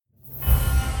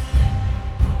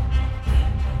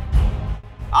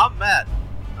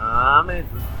I'm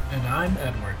Andrew. And I'm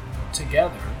Edward.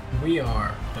 Together, we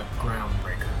are the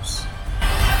Groundbreakers.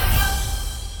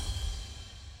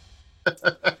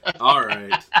 All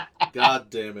right. God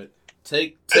damn it.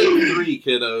 Take 3,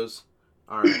 kiddos.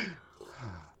 All right.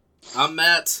 I'm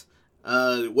Matt.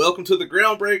 Welcome to the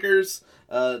Groundbreakers.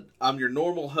 I'm your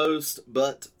normal host,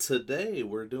 but today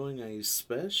we're doing a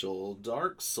special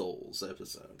Dark Souls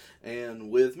episode.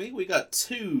 And with me, we got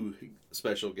 2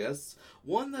 special guests.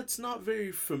 One that's not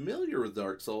very familiar with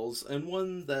Dark Souls, and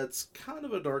one that's kind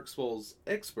of a Dark Souls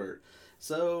expert.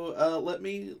 So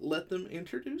let them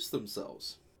introduce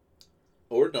themselves.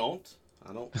 Or don't.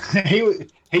 I don't.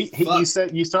 You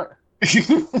said you start.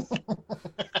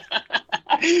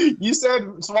 You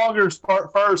said Swanger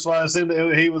first, so I assumed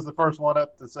that he was the first one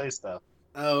up to say stuff.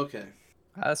 Oh, okay.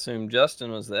 I assumed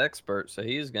Justin was the expert, so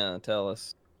he's gonna tell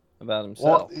us about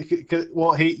himself.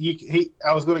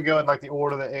 I was going to go in like the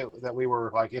order that we were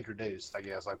like introduced. I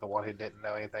guess like the one who didn't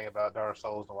know anything about Dark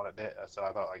Souls, the one that did. So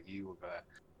I thought like you were gonna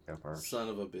go first. Son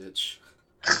of a bitch.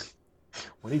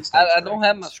 I don't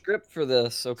have my script for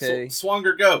this. Okay,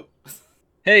 Swanger, go.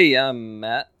 Hey, I'm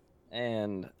Matt,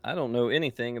 and I don't know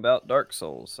anything about Dark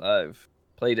Souls. I've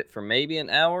played it for maybe an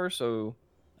hour, so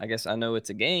I guess I know it's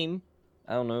a game.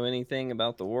 I don't know anything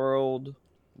about the world,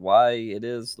 why it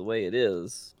is the way it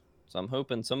is. So I'm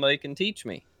hoping somebody can teach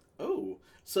me. Oh,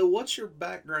 so what's your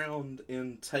background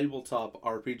in tabletop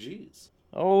RPGs?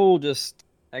 Oh, just,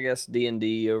 I guess,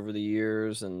 D&D over the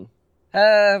years, and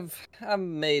I've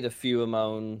made a few of my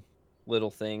own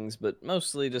little things, but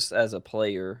mostly just as a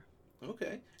player.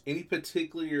 Okay. Any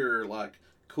particular, like,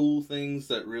 cool things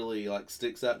that really, like,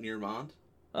 sticks out in your mind?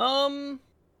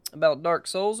 About Dark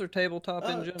Souls or tabletop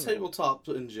in general? Tabletop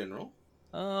in general.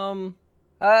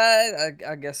 I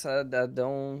guess I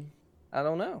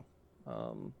don't know.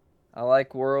 I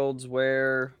like worlds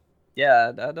where,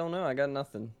 I don't know. I got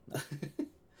nothing.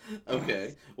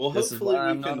 Okay. Well,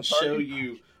 hopefully we can show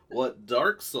you what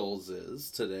Dark Souls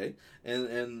is today,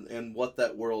 and what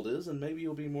that world is, and maybe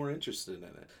you'll be more interested in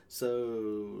it.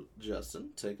 So, Justin,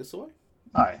 take us away.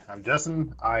 Hi, I'm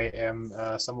Justin. I am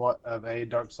somewhat of a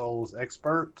Dark Souls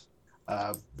expert.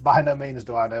 By no means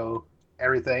do I know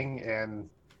everything, and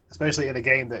especially in a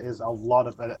game that is a lot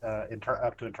of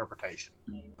up to interpretation.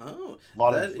 Oh,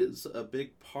 that is a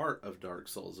big part of Dark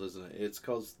Souls, isn't it? It's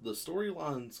because the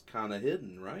storyline's kind of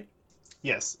hidden, right?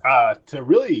 Yes. To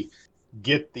really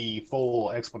get the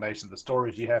full explanation of the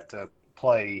stories, you have to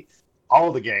play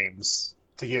all the games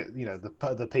to get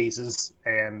the pieces,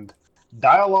 and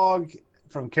dialogue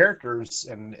from characters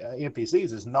and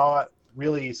NPCs is not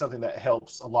really something that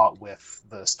helps a lot with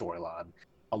the storyline.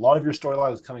 A lot of your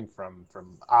storyline is coming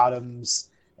from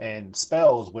items and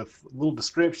spells with little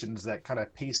descriptions that kind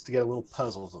of piece together little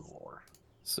puzzles of lore.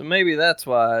 So maybe that's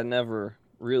why I never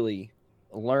really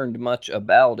learned much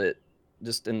about it.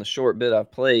 Just in the short bit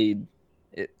I've played,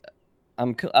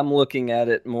 I'm looking at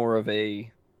it more of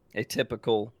a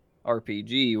typical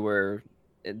RPG where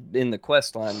in the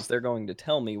quest lines they're going to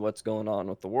tell me what's going on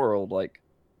with the world. Like,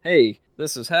 hey,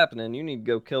 this is happening. You need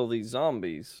to go kill these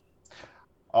zombies.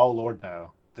 Oh Lord,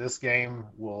 no! This game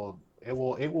will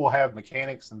have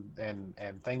mechanics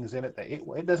and things in it that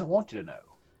it doesn't want you to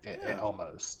know.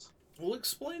 Almost. Well,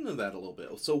 explain to that a little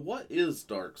bit. So, what is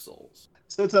Dark Souls?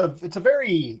 So it's a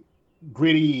very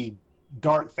gritty,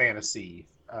 dark fantasy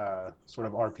sort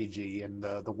of RPG, and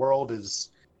the world is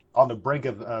on the brink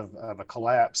of a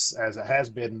collapse, as it has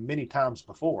been many times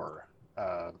before.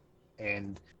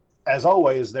 And as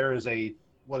always, there is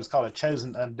what is called a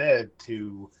chosen undead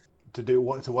to do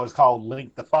what is called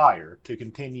link the fire, to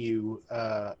continue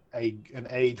an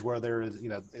age where there is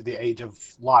the age of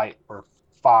light or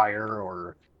fire,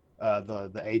 or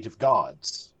the age of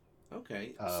gods.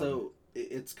 Okay, so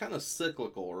it's kind of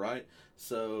cyclical, right?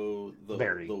 So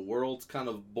the world's kind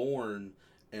of born,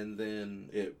 and then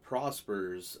it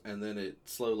prospers, and then it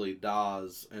slowly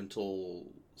dies until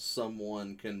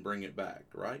someone can bring it back,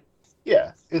 right?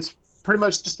 Yeah, it's pretty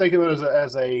much, just think of it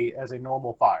as a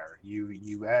normal fire. You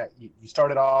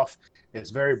start it off,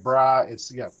 it's very bright,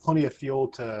 it's got plenty of fuel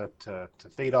to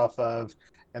feed off of,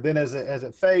 and then as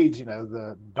it fades,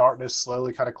 the darkness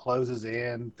slowly kind of closes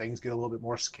in, things get a little bit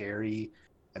more scary,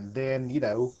 and then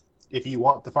if you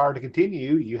want the fire to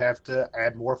continue, you have to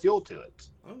add more fuel to it.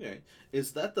 Okay.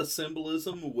 Is that the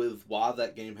symbolism with why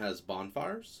that game has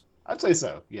bonfires? I'd say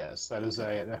so, yes. That is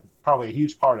probably a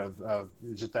huge part of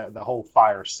just the whole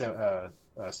fire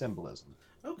symbolism.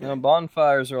 Okay. Now,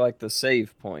 bonfires are like the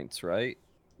save points, right?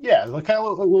 Yeah, they're kind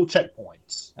of little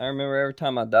checkpoints. I remember every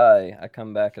time I die, I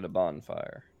come back at a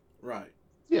bonfire. Right.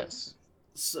 Yes.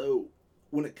 So,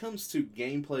 when it comes to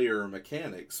gameplay or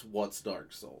mechanics, what's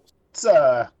Dark Souls? It's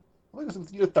I think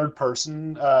it's a third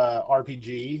person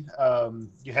RPG.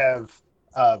 You have,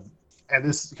 and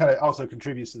this kind of also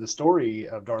contributes to the story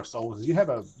of Dark Souls. Is you have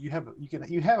a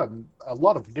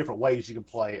lot of different ways you can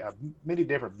play, many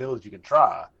different builds you can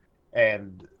try,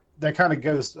 and that kind of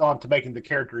goes on to making the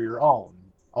character your own.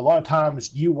 A lot of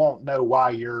times you won't know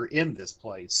why you're in this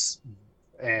place,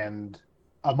 and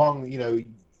among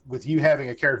with you having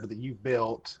a character that you've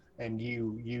built and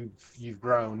you've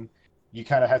grown, you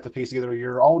kind of have to piece together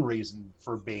your own reason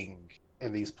for being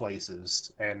in these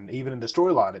places. And even in the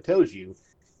storyline, it tells you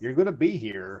you're going to be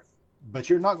here, but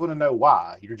you're not going to know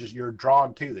why. You're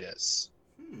drawn to this.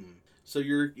 So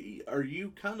are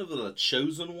you kind of the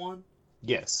chosen one?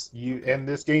 Yes, you Okay. in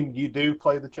this game you do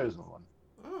play the chosen one.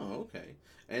 Oh, okay.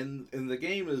 And the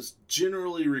game is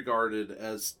generally regarded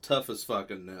as tough as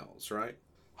fucking nails, right?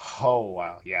 Oh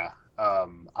wow, yeah.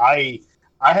 I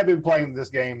have been playing this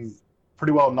game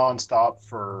pretty well nonstop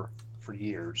for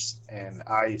years, and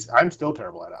I'm still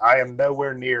terrible at it. I am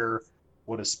nowhere near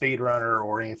what a speedrunner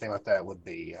or anything like that would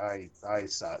be. I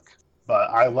suck, but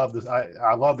I love this.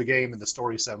 I love the game and the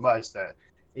story so much that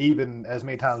even as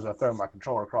many times as I've thrown my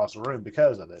controller across the room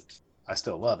because of it, I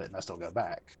still love it and I still go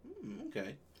back.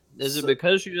 Okay. Is it So,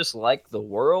 because you just like the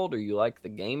world or you like the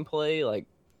gameplay? Like,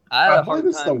 I had I a believe hard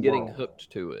it's the time getting world. hooked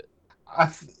to it.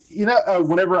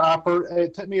 Whenever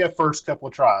it took me a first couple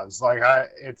of tries. Like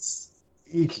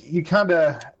you kind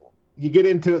of you get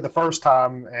into it the first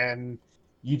time, and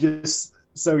you just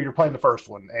so you're playing the first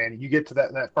one, and you get to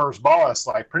that first boss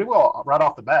like pretty well right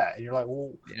off the bat, and you're like,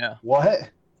 well, Yeah. what?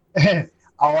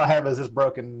 All I have is this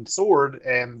broken sword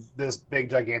and this big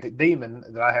gigantic demon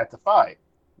that I have to fight,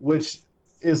 which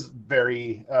is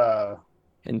very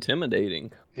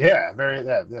Intimidating. yeah,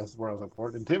 that's where I was looking for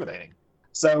it, intimidating.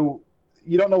 So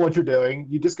you don't know what you're doing.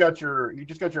 You just got your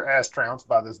ass trounced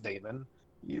by this demon.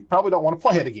 You probably don't want to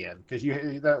play it again because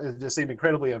it just seemed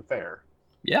incredibly unfair.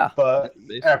 Yeah. But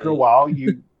That's after a basically while,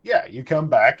 you come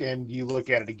back and you look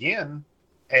at it again,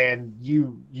 and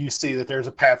you see that there's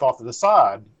a path off to the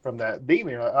side from that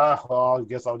demon. You're like, well, I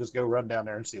guess I'll just go run down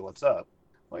there and see what's up.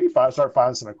 Well, start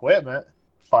finding some equipment,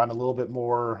 find a little bit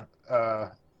more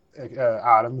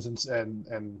items,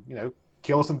 and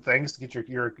kill some things to get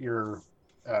your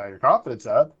confidence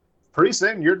up. Pretty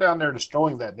soon, you're down there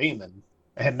destroying that demon,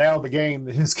 and now the game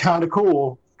is kind of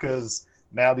cool because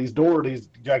now these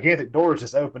gigantic doors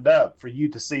just opened up for you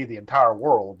to see the entire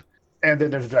world, and then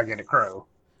there's a gigantic crow,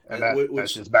 and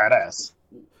that's just badass.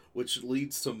 which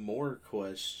leads to more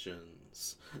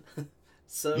questions.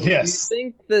 So, Do you Yes,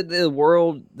 think that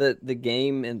the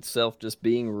game itself just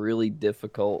being really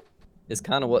difficult is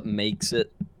kind of what makes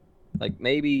it? Like,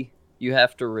 maybe you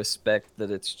have to respect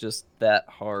that it's just that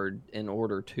hard in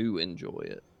order to enjoy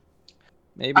it.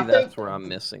 Maybe I think that's where I'm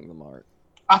missing the mark.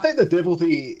 I think the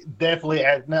difficulty definitely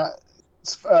adds now.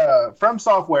 From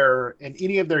Software in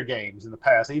any of their games in the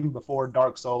past, even before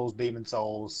Dark Souls, Demon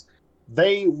Souls,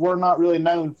 they were not really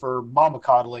known for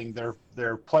coddling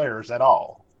their players at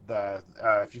all.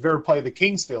 If you've ever played the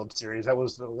Kingsfield series, that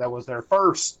was their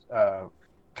first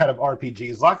kind of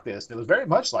RPGs like this. It was very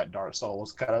much like Dark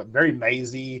Souls, kind of very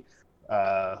mazy.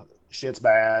 Shit's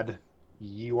bad.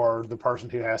 You are the person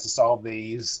who has to solve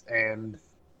these, and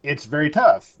it's very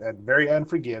tough and very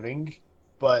unforgiving.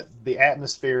 But the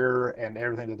atmosphere and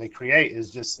everything that they create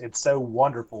is it's so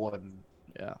wonderful, and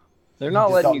Yeah. They're you not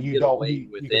just letting don't you you get don't away you,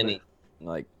 with you can any.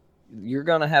 Like, you're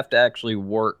going to have to actually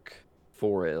work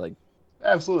for it. Like,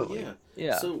 absolutely.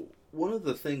 yeah. So one of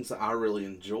the things that I really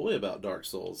enjoy about Dark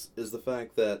Souls is the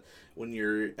fact that when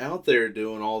you're out there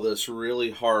doing all this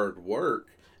really hard work,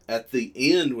 at the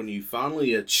end, when you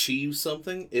finally achieve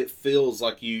something, it feels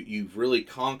like you've really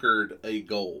conquered a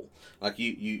goal. Like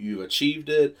you've achieved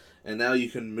it, and now you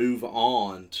can move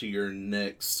on to your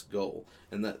next goal.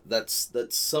 And that's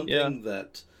something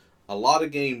that a lot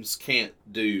of games can't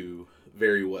do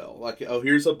very well. Like, oh,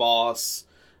 here's a boss.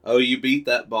 Oh, you beat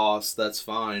that boss. That's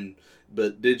fine.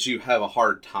 But did you have a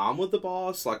hard time with the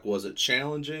boss? Like, was it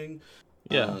challenging?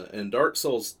 Yeah. And Dark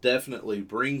Souls definitely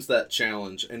brings that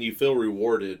challenge, and you feel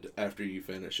rewarded after you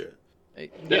finish it.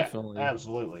 Definitely. Yeah,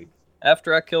 absolutely.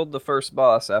 After I killed the first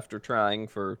boss, after trying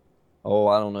for, I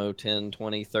don't know, 10,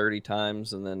 20, 30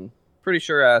 times, and then pretty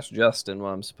sure I asked Justin what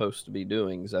I'm supposed to be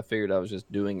doing, because I figured I was just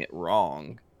doing it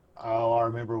wrong. Oh, I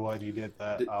remember when you did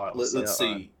that. Oh, it was Let's so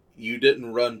fun. see. You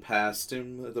didn't run past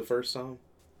him the first time?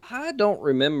 I don't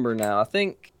remember now. I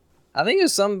think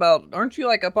it's something about, aren't you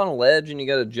like up on a ledge and you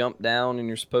got to jump down and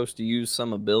you're supposed to use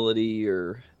some ability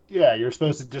or... Yeah, you're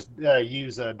supposed to just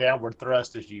use a downward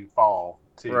thrust as you fall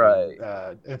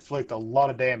to inflict a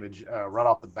lot of damage right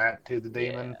off the bat to the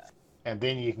demon, and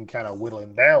then you can kind of whittle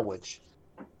him down, which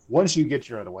once you get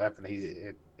your other weapon,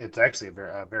 it's actually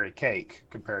a very cake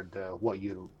compared to what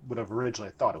you would have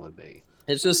originally thought it would be.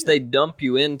 It's just they dump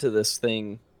you into this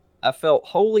thing. I felt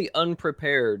wholly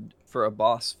unprepared for a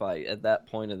boss fight at that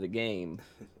point of the game.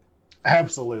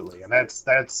 Absolutely, and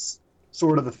that's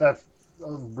sort of that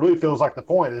really feels like the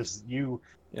point is you,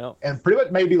 and pretty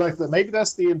much maybe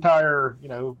that's the entire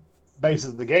basis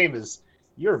of the game is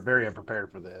you're very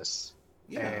unprepared for this,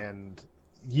 and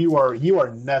you are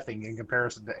nothing in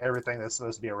comparison to everything that's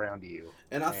supposed to be around you.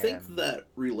 And I think that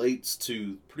relates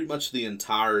to pretty much the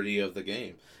entirety of the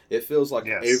game. It feels like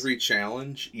every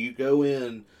challenge you go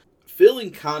in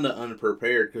feeling kind of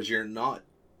unprepared because you're not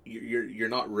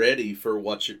ready for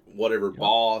whatever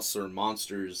boss or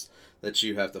monsters that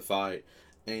you have to fight.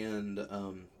 And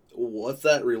what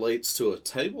that relates to a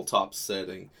tabletop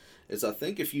setting is I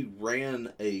think if you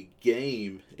ran a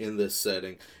game in this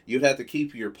setting, you'd have to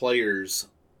keep your players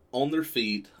on their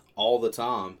feet all the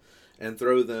time and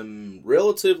throw them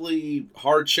relatively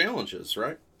hard challenges,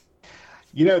 right?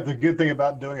 The good thing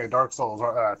about doing a Dark Souls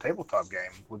tabletop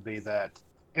game would be that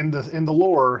in the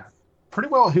lore, pretty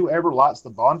well whoever lights the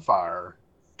bonfire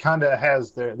kind of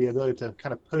has the ability to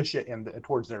kind of push it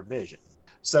towards their vision.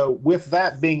 So with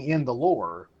that being in the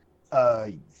lore,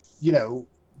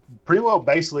 pretty well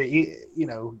basically,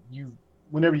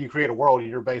 whenever you create a world,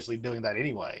 you're basically doing that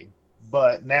anyway.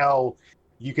 But now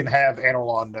you can have Anor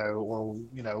Londo or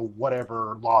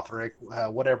whatever Lothric,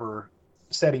 whatever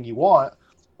setting you want,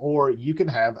 or you can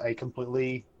have a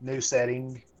completely new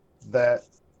setting that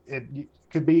it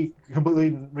could be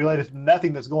completely related to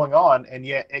nothing that's going on, and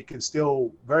yet it could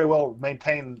still very well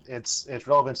maintain its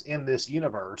relevance in this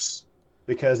universe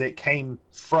because it came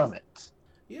from it.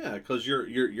 Yeah, because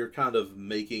you're kind of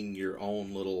making your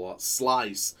own little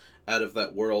slice out of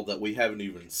that world that we haven't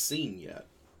even seen yet.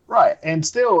 Right, and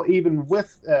still, even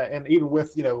with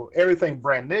everything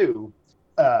brand new,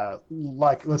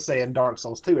 like let's say in Dark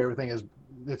Souls 2, everything is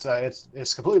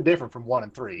it's completely different from 1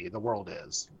 and 3. The world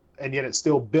is, and yet it's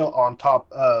still built on top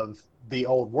of the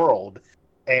old world,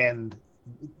 and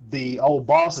the old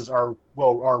bosses are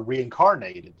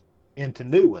reincarnated into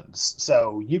new ones.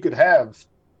 So you could have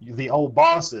the old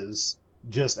bosses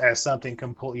just as something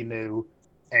completely new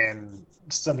and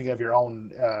something of your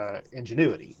own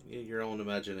ingenuity. Your own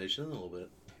imagination a little bit.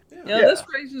 Yeah, this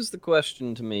raises the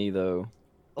question to me, though.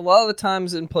 A lot of the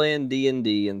times in playing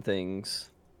D&D and things,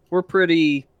 we're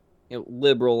pretty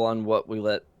liberal on what we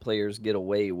let players get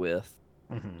away with,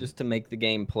 just to make the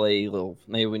game play a little.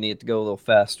 Maybe we need it to go a little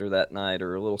faster that night,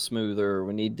 or a little smoother, or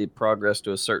we need to progress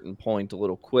to a certain point a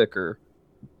little quicker.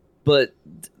 But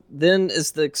then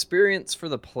is the experience for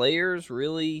the players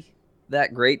really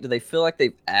that great? Do they feel like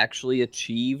they've actually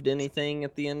achieved anything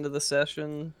at the end of the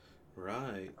session?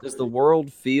 Right. Does the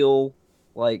world feel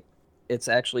like it's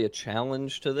actually a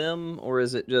challenge to them, or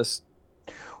is it just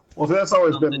that's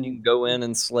always something been you can go in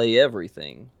and slay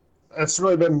everything? It's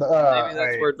really been maybe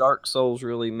that's where Dark Souls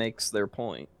really makes their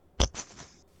point.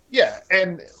 Yeah,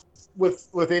 and with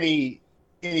any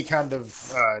kind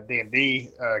of D&D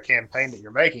campaign that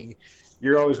you're making,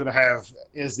 you're always going to have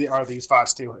are these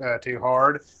fights too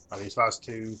hard? Are these fights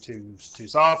too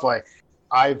soft? Like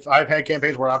I've had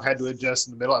campaigns where I've had to adjust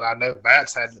in the middle, and I know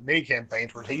Matt's had many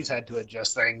campaigns where he's had to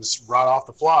adjust things right off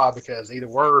the fly because either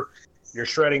you're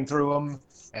shredding through them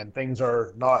and things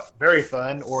are not very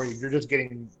fun, or you're just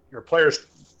getting your players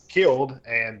killed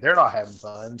and they're not having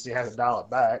fun, so you have to dial it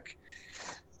back.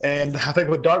 And I think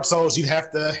with Dark Souls, you'd have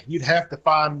to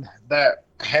find that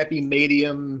happy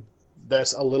medium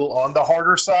that's a little on the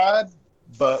harder side,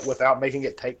 but without making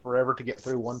it take forever to get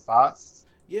through one fight.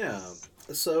 Yeah.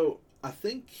 So I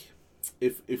think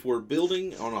if we're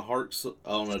building on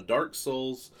a Dark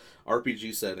Souls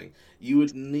RPG setting, you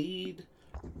would need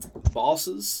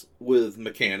bosses with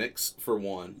mechanics for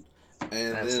one,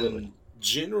 and Absolutely. then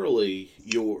generally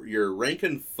your rank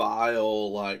and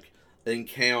file like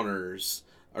encounters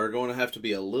are going to have to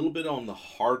be a little bit on the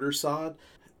harder side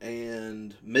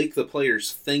and make the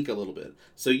players think a little bit.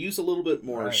 So use a little bit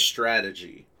more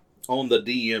strategy on the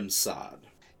DM side.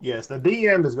 Yes, the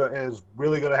DM is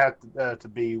really going to have to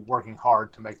be working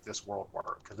hard to make this world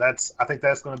work, because I think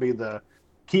that's going to be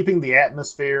keeping the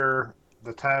atmosphere,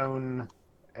 the tone,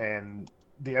 and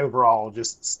the overall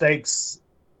just stakes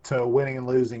to winning and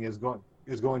losing is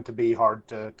going to be hard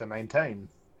to maintain,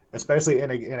 especially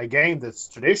in a game that's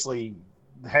traditionally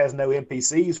has no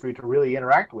NPCs for you to really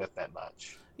interact with that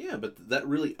much. Yeah, but that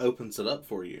really opens it up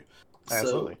for you.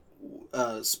 Absolutely.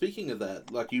 So, speaking of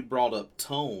that, like you brought up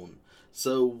tone.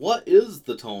 So, what is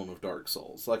the tone of Dark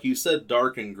Souls? Like you said,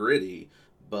 dark and gritty,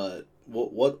 but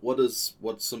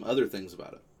what's some other things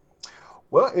about it?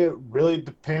 Well, it really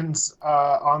depends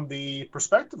on the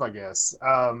perspective, I guess.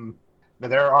 Now,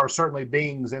 there are certainly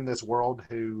beings in this world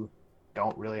who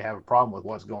don't really have a problem with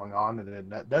what's going on,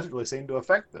 and it doesn't really seem to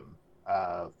affect them.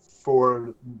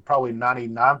 For probably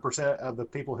 99% of the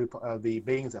people the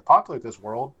beings that populate this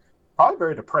world, probably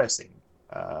very depressing,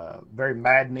 very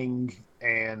maddening,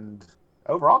 and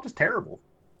overall just terrible.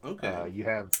 Okay.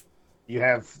 You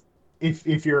have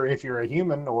if you're a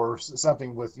human or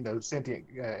something with sentient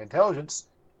intelligence,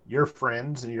 your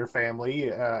friends and your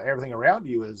family, everything around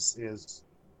you is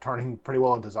turning pretty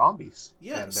well into zombies,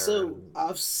 Yeah, and they're so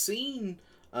I've seen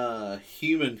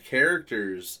human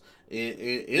characters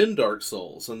in Dark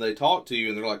Souls, and they talk to you,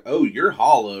 and they're like, "Oh, you're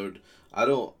hollowed." I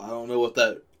don't know what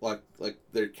that like.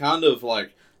 They're kind of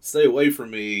like, "Stay away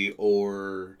from me,"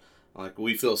 or like,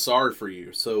 "We feel sorry for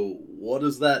you." So, what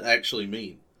does that actually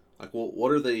mean? Like,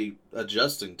 what are they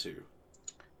adjusting to?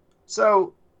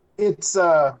 so it's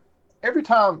every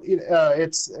time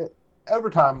it's over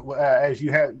time as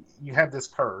you have this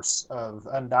curse of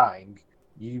undying,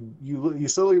 you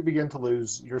slowly begin to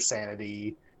lose your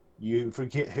sanity, you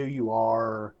forget who you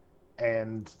are,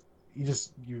 and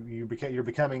you're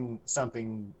becoming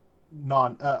something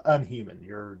non unhuman.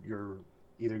 You're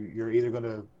either going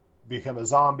to become a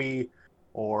zombie,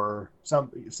 or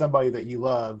somebody that you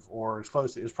love or is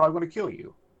close to is probably going to kill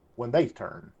you when they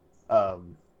turn.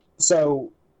 Um,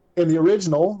 so in the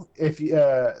original, if you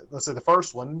let's say the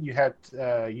first one, you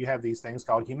have these things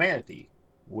called humanity,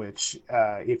 which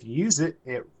if you use it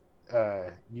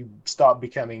you stop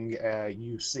becoming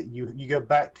you go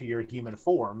back to your human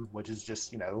form, which is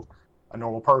just a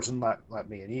normal person like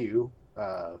me and you.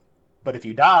 But if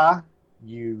you die,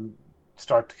 you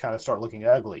start looking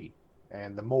ugly,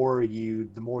 and the more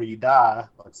you die,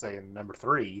 let's say in number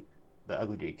three, the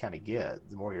uglier you kind of get.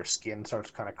 The more your skin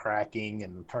starts kind of cracking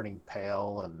and turning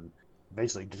pale and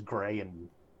basically just gray and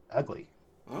ugly.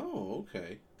 Oh,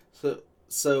 okay.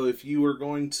 So if you were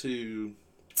going to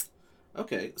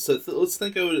Okay, so let's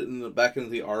think of it back into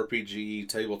the RPG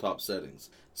tabletop settings.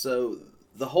 So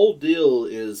the whole deal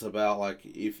is about like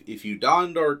if you die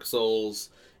in Dark Souls,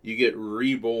 you get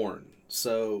reborn.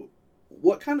 So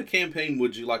what kind of campaign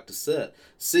would you like to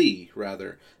see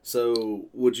rather? So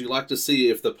would you like to see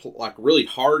if the like really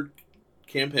hard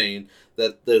campaign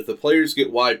that the players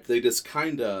get wiped, they just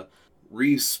kind of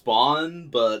respawn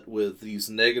but with these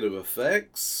negative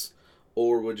effects,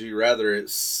 or would you rather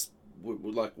it's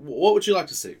like what would you like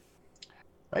to see?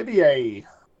 Maybe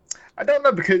I don't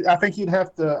know, because I think you'd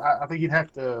have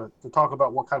to talk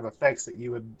about what kind of effects that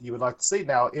you would like to see.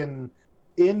 Now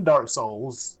in Dark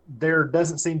Souls, there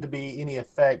doesn't seem to be any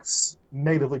effects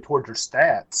negatively towards your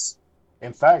stats.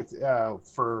 In fact,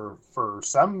 for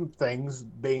some things,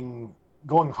 being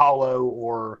going hollow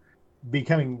or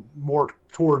becoming more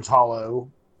towards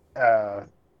hollow, uh,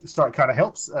 start kind of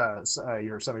helps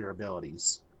your some of your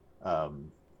abilities.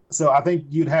 Um, so I think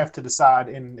you'd have to decide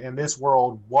in this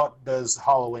world, what does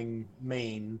hollowing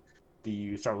mean? Do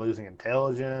you start losing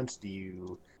intelligence? Do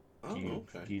Oh, you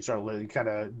okay. do you start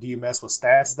do you mess with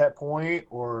stats at that point,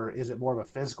 or is it more of a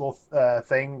physical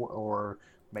thing, or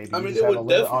maybe I you mean, just it have a would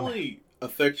limit on? definitely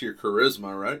affect your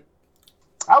charisma, right?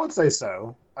 I would say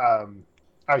so.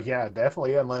 Oh yeah,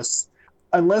 definitely. Unless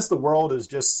the world is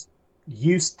just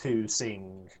used to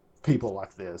seeing people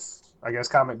like this. I guess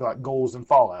kind of like goals and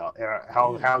Fallout. Yeah.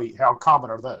 How common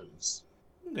are those?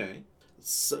 Okay.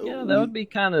 So Yeah, that would we be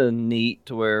kind of neat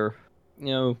to where, you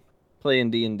know,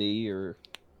 playing D&D or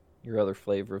your other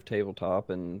flavor of tabletop,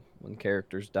 and when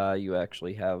characters die, you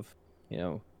actually you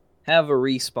know, have a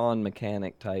respawn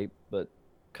mechanic type, but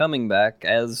coming back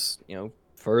as,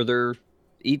 further,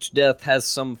 each death has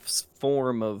some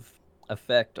form of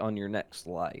effect on your next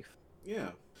life.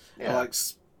 yeah. Yeah, Like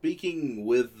speaking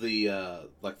with the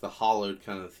like the hollowed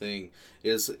kind of thing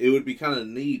is it would be kind of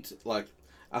neat. Like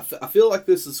I feel like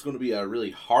this is going to be a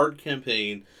really hard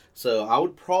campaign, so I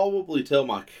would probably tell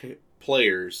my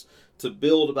players to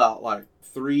build about like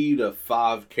 3 to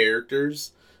 5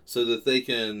 characters so that they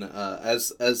can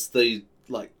as they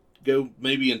like go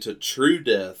maybe into true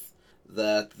death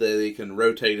that they can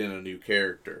rotate in a new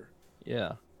character.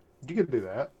 Yeah. you could do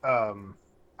that.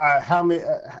 How many?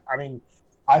 I mean,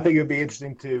 I think it would be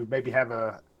interesting to maybe have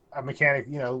a mechanic,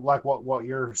 like what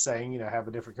you're saying, have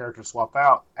a different character swap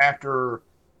out after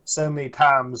so many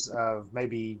times of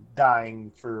maybe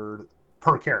dying for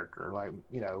per character. Like,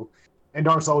 in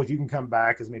Dark Souls, you can come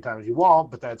back as many times as you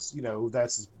want, but that's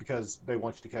because they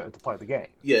want you to play the game.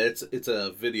 Yeah, it's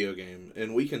a video game,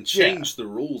 and we can Yeah, change the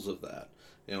rules of that,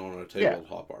 on a yeah.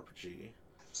 tabletop RPG.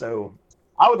 So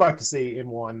I would like to see in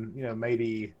one,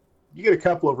 maybe you get a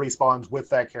couple of respawns with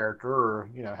that character, or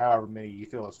however many you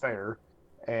feel is fair.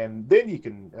 and then you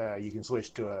can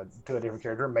switch to a different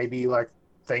character. Maybe like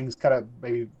things kind of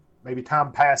maybe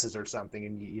time passes or something,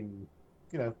 and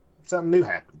you know something new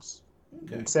happens,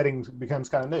 and setting becomes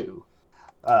kind of new.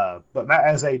 But Matt,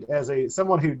 as a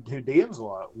someone who DMs a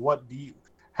lot,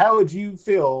 how would you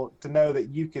feel to know that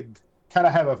you could kind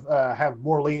of have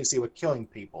more leniency with killing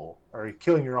people or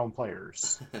killing your own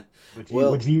players?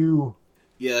 Would you?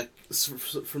 Yeah,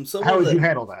 from someone. How would you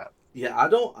handle that? Yeah, I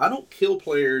don't kill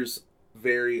players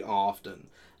very often.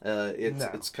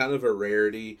 It's kind of a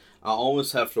rarity. I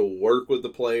almost have to work with the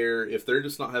player. If they're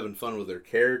just not having fun with their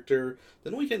character,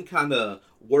 then we can kind of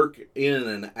work in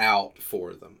and out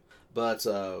for them. But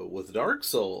with Dark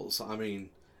Souls, I mean,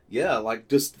 yeah, like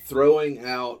just throwing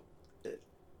out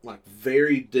like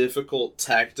very difficult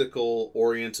tactical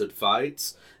oriented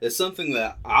fights is something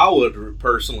that I would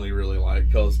personally really like,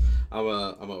 because I'm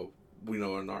a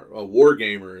war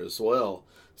gamer as well.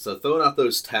 So throwing out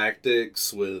those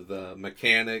tactics with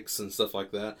mechanics and stuff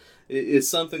like that is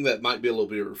something that might be a little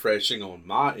bit refreshing on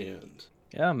my end.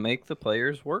 Yeah, make the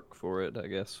players work for it, I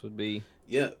guess, would be...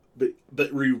 Yeah,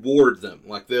 but reward them.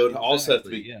 Like, they would also have to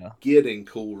be getting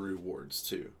cool rewards,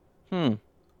 too.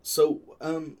 So,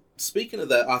 speaking of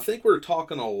that, I think we're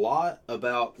talking a lot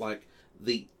about, like,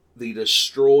 the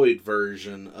destroyed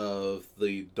version of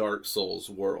the Dark Souls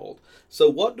world. So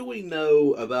what do we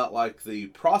know about, like, the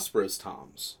prosperous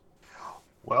times?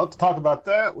 Well, to talk about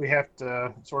that, we have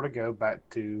to sort of go back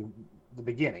to the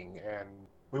beginning, and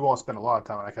we won't spend a lot of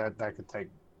time. That could take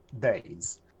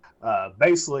days.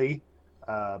 Basically,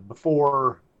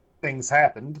 before things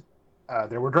happened,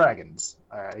 there were dragons,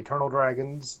 eternal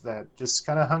dragons that just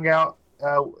kind of hung out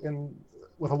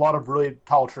with a lot of really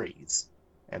tall trees.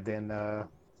 And then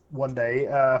one day,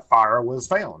 fire was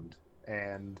found,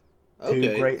 and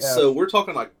so we're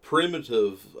talking like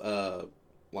primitive,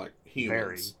 like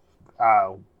humans.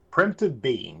 Very primitive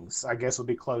beings, I guess, would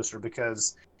be closer,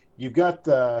 because you've got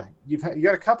a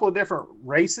couple of different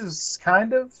races,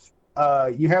 kind of.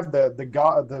 You have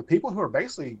the people who are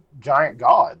basically giant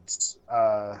gods,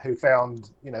 who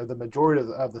found the majority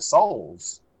of the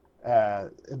souls.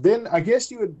 Then I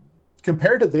guess you would,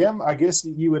 compared to them, I guess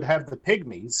you would have the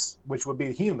pygmies, which would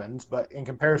be humans, but in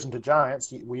comparison to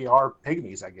giants, we are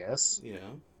pygmies, I guess. Yeah.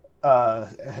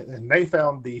 And they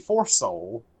found the fourth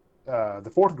soul,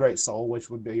 the fourth great soul, which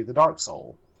would be the dark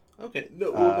soul. Okay.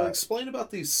 No, explain about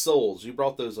these souls. You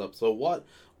brought those up. So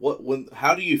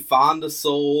how do you find a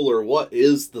soul, or what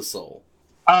is the soul?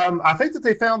 I think that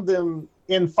they found them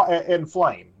in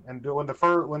flame, and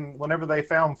whenever they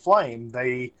found flame,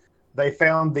 they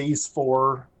found these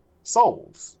four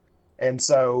souls, and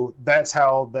so that's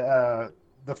how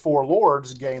the four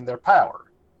lords gained their power.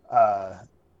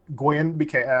 Gwyn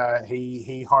became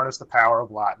he harnessed the power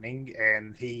of lightning,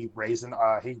 and he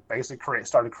basically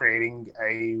started creating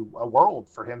a world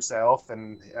for himself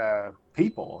and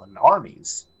people and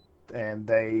armies, and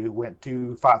they went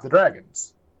to fight the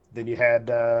dragons. Then you had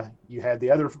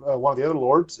the other one of the other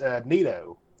lords,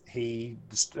 Nito. He's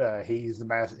the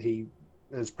master. He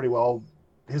is pretty well.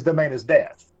 His domain is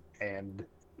death. And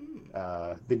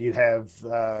then you'd have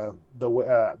the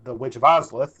Witch of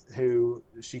Ozlith, who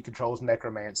she controls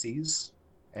necromancies,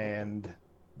 and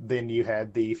then you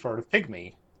had the furtive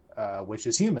pygmy, which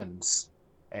is humans,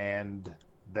 and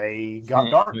they got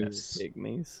darkness.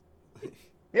 Pygmies.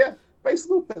 Yeah,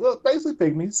 basically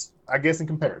pygmies, I guess, in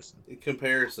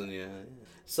comparison. Yeah.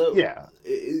 So yeah.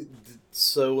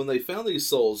 So when they found these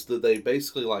souls, did they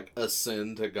basically like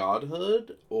ascend to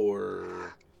godhood,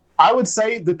 or? I would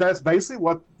say that's basically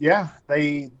what. Yeah,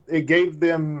 it gave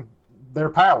them their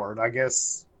power, I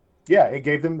guess. Yeah, it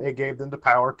gave them the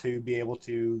power to be able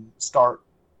to start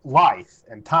life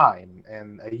and time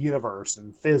and a universe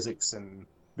and physics, and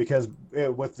because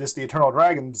with just the eternal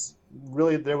dragons,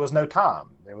 really there was no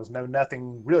time. There was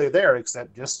nothing really there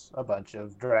except just a bunch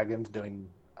of dragons doing,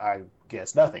 I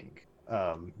guess, nothing.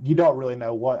 You don't really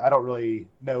know what. I don't really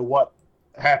know what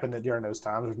happened during those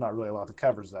times. There's not really a lot that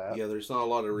covers that. Yeah, there's not a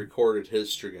lot of recorded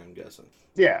history, I'm guessing.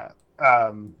 Yeah.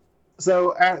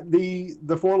 So at the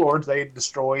four lords, they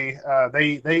destroy.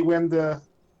 They win the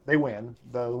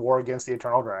war against the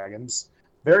eternal dragons.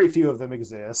 Very few of them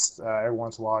exist. Every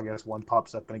once in a while, I guess one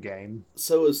pops up in a game.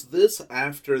 So is this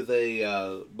after they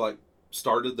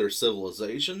started their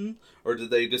civilization, or did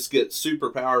they just get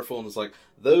super powerful and it's like,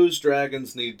 those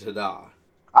dragons need to die?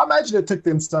 I imagine it took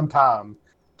them some time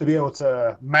to be able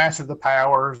to master the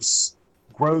powers,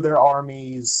 grow their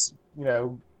armies,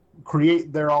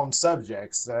 create their own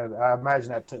subjects. I imagine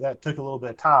that took a little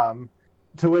bit of time,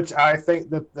 to which I think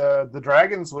that the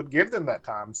dragons would give them that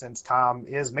time, since time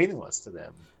is meaningless to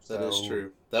them. That is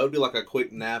true. That would be like a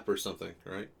quick nap or something,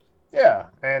 right? Yeah,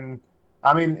 and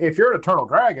I mean, if you're an eternal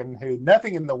dragon who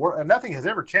nothing in the world, nothing has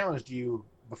ever challenged you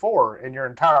before in your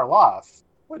entire life,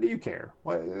 what do you care?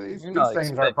 What, You're these not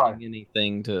things aren't probably expecting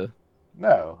anything to.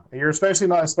 no. You're especially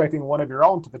not expecting one of your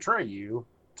own to betray you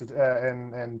to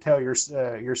and tell your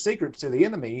secrets to the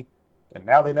enemy, and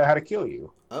now they know how to kill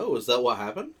you. Oh, is that what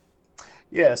happened?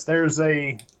 Yes, there's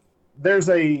a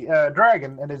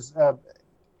dragon, and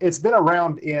it's been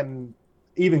around in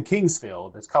even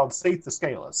Kingsfield. It's called Seath the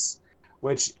Scaleless,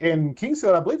 which in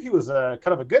Kingsfield, I believe he was a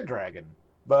kind of a good dragon,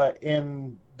 but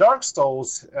in Dark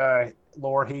Souls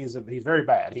lore, he's very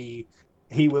bad. He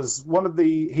was one of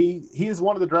the he is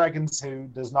one of the dragons who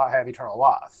does not have eternal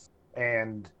life,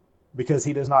 and because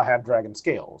he does not have dragon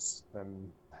scales,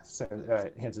 and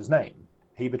hence his name.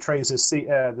 He betrays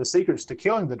the secrets to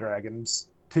killing the dragons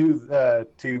to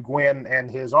Gwyn and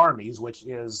his armies, which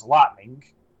is lightning.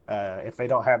 If they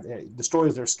don't have it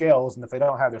destroys their scales, and if they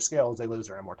don't have their scales, they lose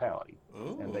their immortality,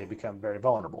 and they become very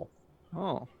vulnerable.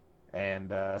 Oh,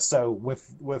 And so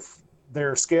with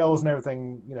their scales and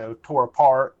everything, tore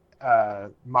apart,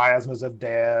 miasmas of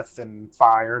death and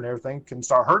fire and everything can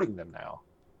start hurting them now.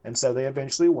 And so they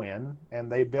eventually win,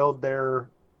 and they build their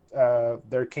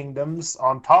kingdoms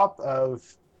on top of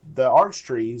the arch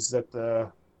trees that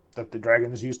the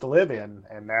dragons used to live in,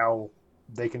 and now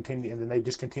they continue, and then they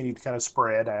just continue to kind of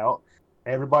spread out.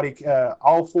 Everybody,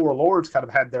 all four lords, kind of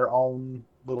had their own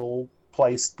little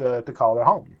place to call their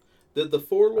home. Did the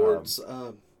four lords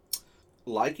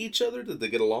like each other? Did they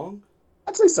get along?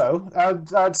 I'd say so.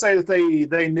 I'd say that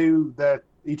they knew that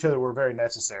each other were very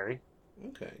necessary.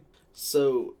 Okay.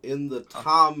 So, in the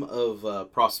time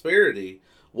of prosperity,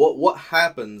 what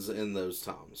happens in those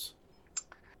times?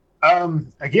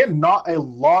 Again, not a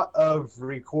lot of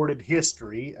recorded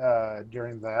history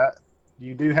during that.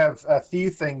 You do have a few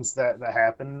things that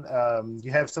happen.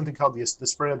 You have something called the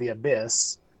spread of the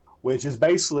abyss, which is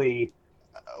basically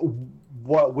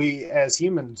what we as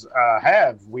humans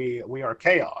have. We are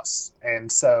chaos,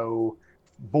 and so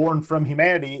born from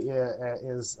humanity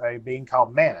is a being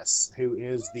called Manus, who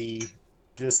is the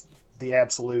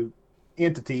absolute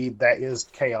entity that is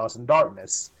chaos and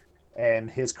darkness,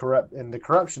 and the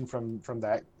corruption from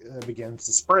that begins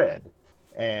to spread.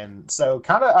 And so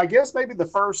kind of, I guess maybe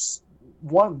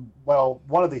one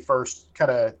of the first kind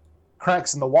of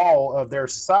cracks in the wall of their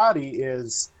society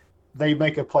is they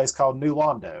make a place called New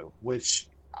Londo, which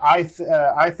I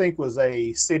think was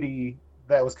a city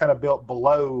that was kind of built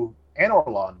below Anor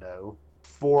Londo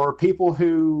for people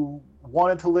who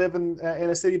wanted to live in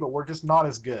a city but were just not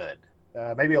as good,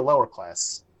 maybe a lower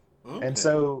class. Okay. And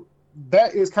so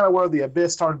that is kind of where the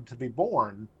abyss started to be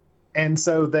born. And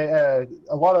so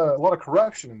a lot of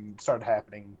corruption started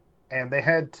happening, and they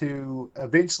had to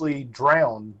eventually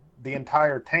drown the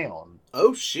entire town.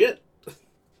 Oh shit!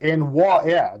 In water,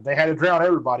 yeah, they had to drown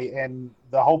everybody, and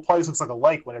the whole place looks like a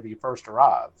lake whenever you first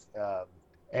arrive.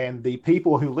 And the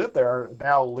people who live there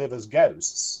now live as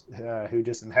ghosts, who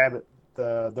just inhabit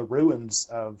the ruins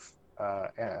of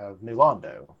New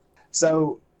Londo.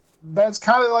 So that's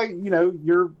kind of like,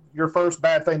 your first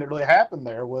bad thing that really happened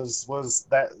there was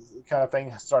that kind of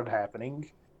thing started happening.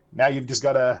 Now you've just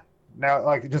got to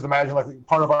just imagine like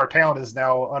part of our town is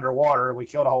now underwater. We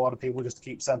killed a whole lot of people just to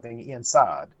keep something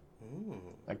inside.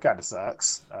 That kind of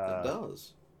sucks. It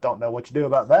does. Don't know what you do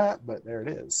about that, but there it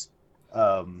is.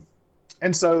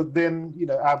 And so then,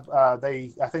 I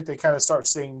think they kind of start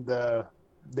seeing the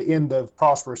end of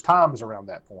prosperous times around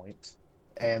that point.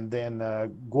 And then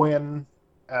Gwyn,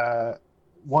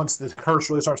 once the curse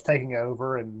really starts taking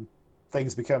over and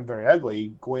things become very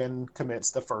ugly, Gwyn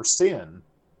commits the first sin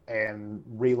and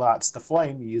relights the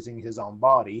flame using his own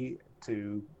body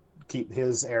to keep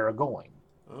his era going.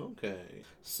 Okay.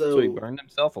 So he burned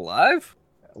himself alive?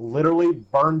 Literally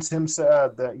burns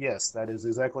himself. Yes, that is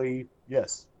exactly,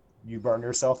 yes. You burn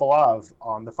yourself alive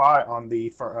on the fire, on the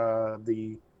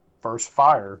first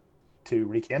fire to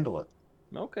rekindle it.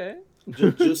 Okay.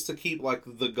 just to keep like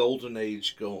the golden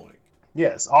age going.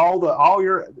 Yes, I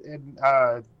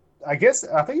guess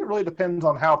I think it really depends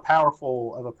on how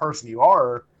powerful of a person you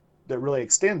are that really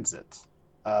extends it.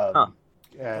 And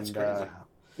that's crazy.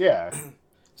 Yeah.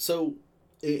 So,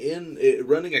 in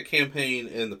running a campaign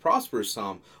in the prosperous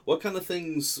time, what kind of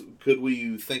things could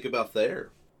we think about there?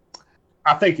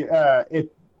 I think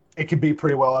it can be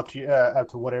pretty well up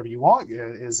to whatever you want.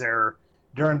 Is there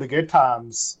during the good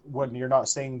times when you're not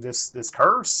seeing this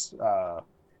curse?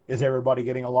 Is everybody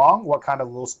getting along? What kind of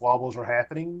little squabbles are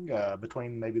happening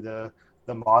between maybe the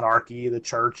monarchy, the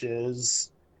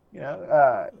churches,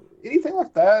 anything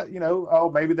like that?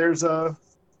 Oh, maybe there's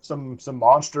some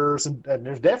monsters, and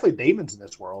there's definitely demons in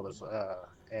this world,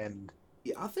 and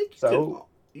yeah, I think so.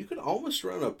 you could almost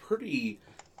run a pretty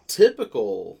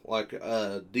typical like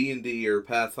D&D or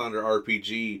Pathfinder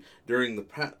RPG during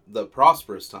the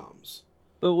prosperous times.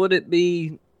 But would it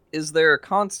be? Is there a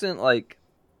constant like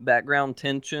background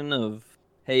tension of,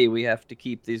 hey, we have to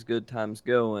keep these good times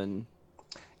going?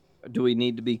 Do we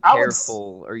need to be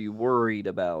careful? Are you worried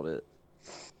about it?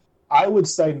 I would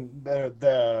say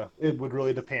it would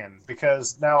really depend,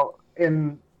 because now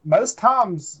in most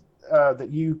times that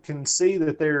you can see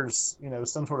that there's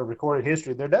some sort of recorded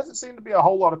history, there doesn't seem to be a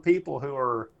whole lot of people who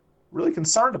are really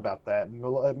concerned about that.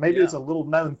 And maybe it's a little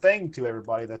known thing to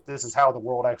everybody that this is how the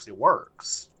world actually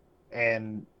works.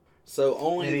 And so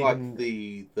only like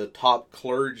the top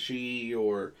clergy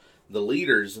or the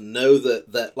leaders know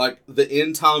that like the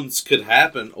end times could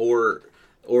happen or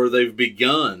they've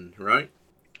begun, right?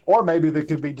 Or maybe there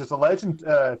could be just a legend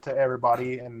to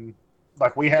everybody, and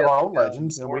like we have our own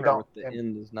legends, and we don't. The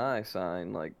end is nigh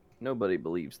sign, like nobody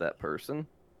believes that person.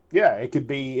 Yeah, it could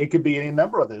be any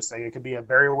number of those things. It could be a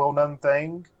very well known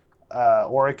thing,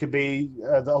 or it could be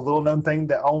a little known thing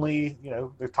that only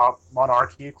the top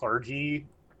monarchy clergy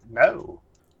know.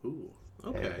 Ooh,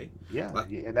 okay.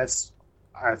 And, and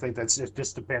I think it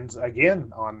just depends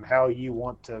again on how you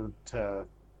want to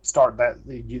start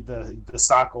the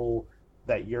cycle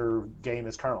that your game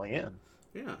is currently in.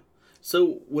 Yeah.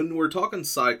 So when we're talking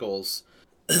cycles,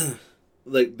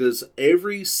 like, does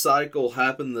every cycle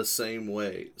happen the same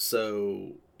way?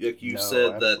 So, like you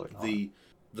said that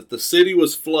the city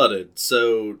was flooded.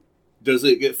 So, does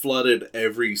it get flooded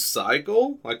every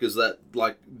cycle? Like, is that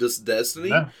like just Destiny?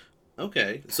 No.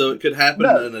 Okay, so it could happen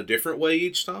in a different way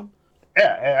each time.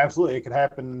 Yeah, absolutely. It could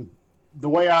happen. The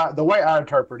way I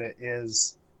interpret it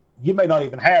is, you may not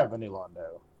even have a new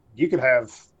Londo. You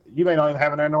may not even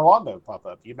have an annual Londo pop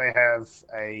up. You may have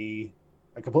a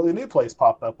completely new place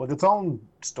pop up with its own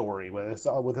story, with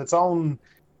its own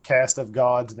cast of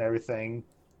gods and everything.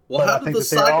 Well, how does the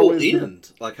cycle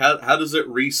end? Like, how does it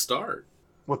restart?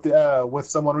 With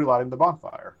someone relighting the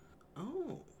bonfire.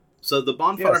 Oh, so the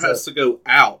bonfire has to go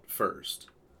out first.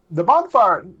 The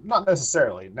bonfire, not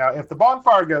necessarily. Now, if the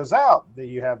bonfire goes out, then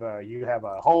you have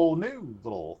a whole new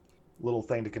little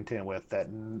thing to contend with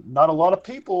that not a lot of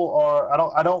people are.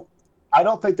 I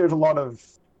don't think there's a lot of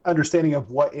understanding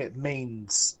of what it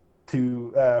means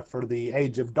to for the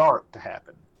Age of Dark to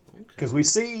happen, because we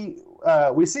see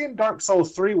in Dark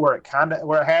Souls 3 where it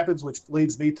happens, which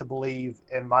leads me to believe,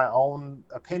 in my own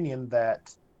opinion,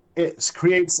 that it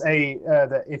creates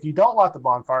that if you don't light the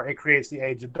bonfire, it creates the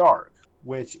Age of Dark,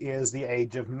 which is the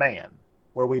age of man,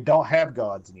 where we don't have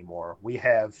gods anymore. We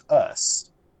have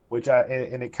us,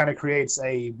 and it kind of creates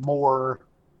a more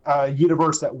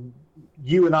universe that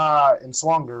you and I and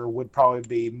Swanger would probably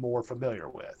be more familiar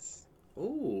with.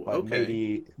 Ooh,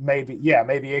 okay.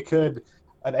 Maybe it could.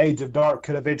 An Age of Dark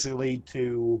could eventually lead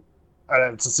to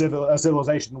a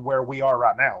civilization where we are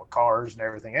right now, with cars and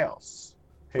everything else.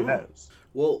 Who knows?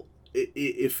 Well,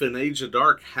 if an Age of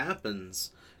Dark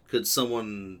happens, could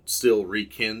someone still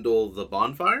rekindle the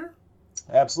bonfire?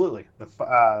 Absolutely.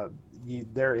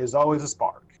 There is always a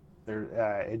spark.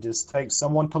 It just takes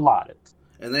someone to light it.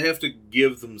 And they have to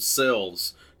give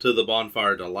themselves to the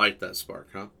bonfire to light that spark,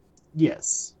 huh?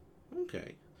 Yes.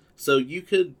 Okay. So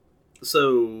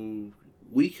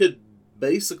we could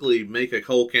basically make a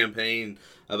whole campaign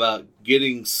about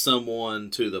getting someone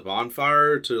to the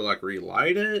bonfire to like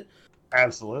relight it.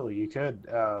 Absolutely, you could.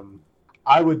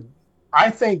 I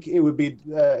think it would be.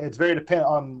 It's very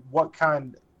dependent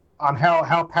on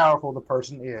how powerful the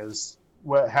person is,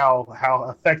 how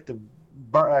effective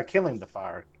killing the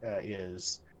fire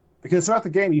is, because throughout the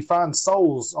game you find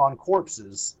souls on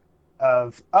corpses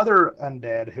of other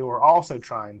undead who are also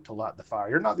trying to light the fire.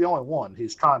 You're not the only one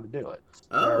who's trying to do it.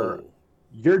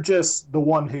 You're just the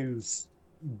one who's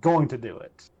going to do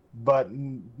it, but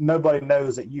nobody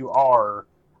knows that you are.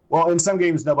 Well, in some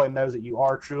games, nobody knows that you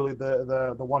are truly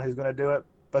the one who's going to do it,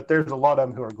 but there's a lot of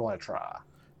them who are going to try.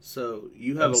 So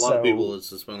you have a lot of people that's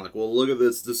just been like, well, look at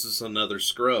this. This is another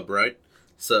scrub, right?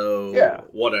 So,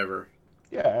 whatever.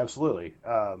 Yeah, absolutely.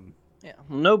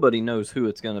 Nobody knows who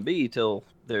it's going to be till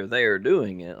they're there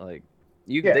doing it. Like,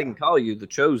 they can call you the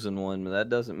chosen one, but that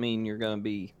doesn't mean you're going to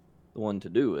be the one to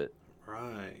do it.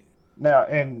 Right. Now,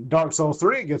 in Dark Souls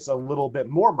 3, it gets a little bit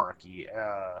more murky.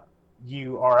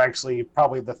 You are actually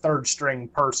probably the third string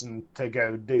person to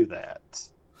go do that.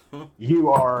 You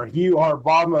are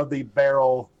bottom of the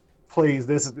barrel. Please,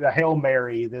 this is a Hail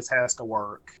Mary. This has to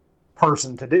work.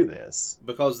 Person to do this,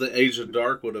 because the Age of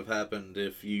Dark would have happened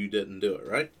if you didn't do it,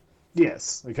 right?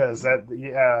 Yes, because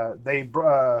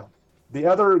the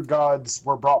other gods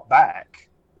were brought back,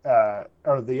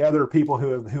 or the other people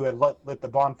who had lit the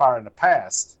bonfire in the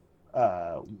past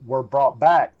were brought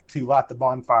back to light the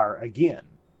bonfire again.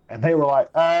 And they were like,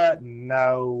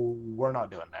 no, we're not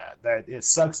doing that. That it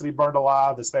sucks to be burned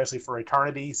alive, especially for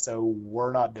eternity, so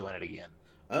we're not doing it again.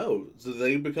 Oh, so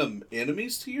they become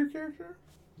enemies to your character?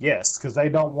 Yes, because they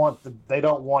don't want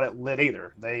it lit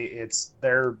either.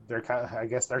 They're kind of, I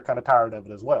guess they're kind of tired of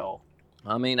it as well.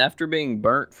 I mean, after being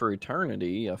burnt for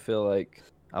eternity, I feel like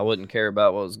I wouldn't care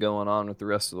about what was going on with the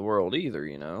rest of the world either,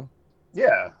 you know?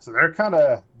 Yeah, so they're kind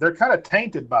of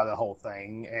tainted by the whole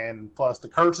thing, and plus the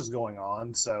curse is going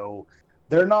on, so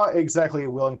they're not exactly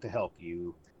willing to help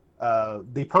you.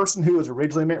 The person who was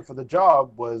originally meant for the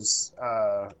job was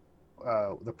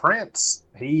the prince.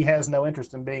 He has no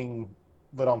interest in being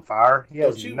lit on fire. He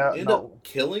has Don't you end up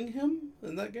killing him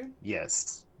in that game?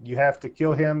 Yes, you have to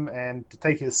kill him and to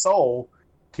take his soul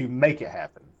to make it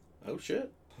happen. Oh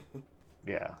shit.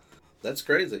 Yeah. That's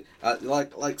crazy.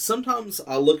 Like sometimes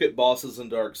I look at bosses in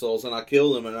Dark Souls and I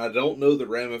kill them and I don't know the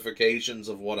ramifications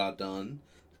of what I've done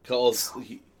because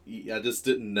I just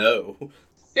didn't know.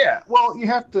 Yeah, well, you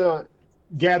have to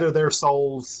gather their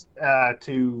souls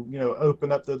to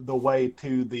open up the way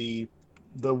to the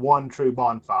one true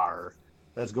bonfire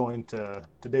that's going to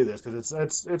do this,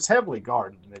 because it's heavily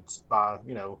guarded. It's by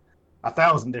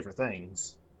 1,000 different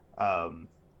things.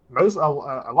 Most a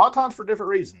lot of times for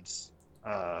different reasons.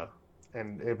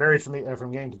 And it varies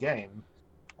from game to game.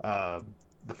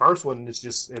 The first one it's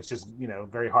just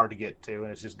very hard to get to,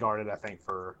 and it's just guarded, I think,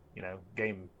 for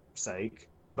game sake.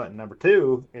 But number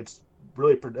two, it's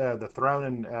really the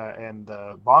throne and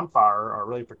the bonfire are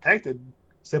really protected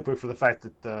simply for the fact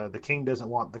that the king doesn't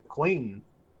want the queen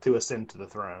to ascend to the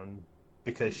throne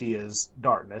because she is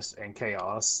darkness and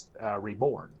chaos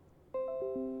reborn.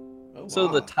 Oh, So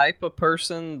wow. the type of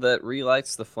person that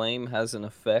relights the flame has an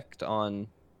effect on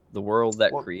the world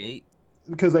that create?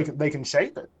 Because they can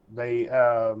shape it.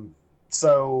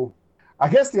 So I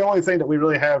guess the only thing that we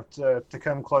really have to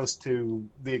come close to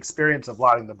the experience of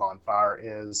lighting the bonfire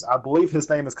is, I believe his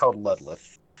name is called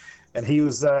Ludlith, and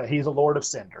he's a Lord of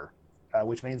Cinder,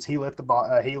 which means he lit the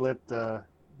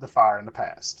fire in the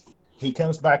past. He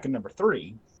comes back in number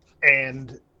 3,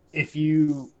 and if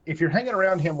you're hanging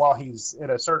around him while he's at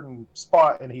a certain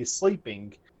spot and he's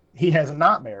sleeping, he has a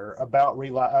nightmare about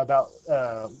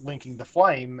linking the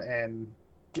flame and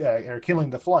or killing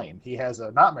the flame. He has a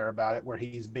nightmare about it where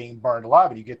he's being burned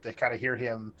alive, and you get to kind of hear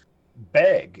him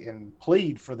beg and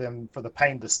plead for the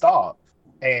pain to stop.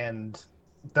 And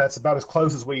that's about as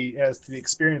close as to the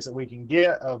experience that we can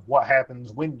get of what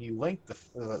happens when you link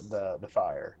the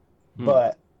fire.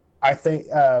 But I think,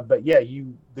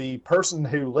 the person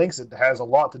who links it has a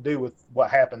lot to do with what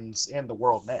happens in the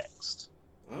world next.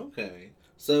 Okay.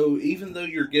 So even though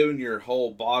you're given your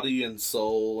whole body and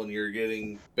soul and you're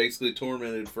getting basically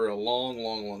tormented for a long,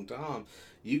 long, long time,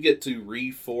 you get to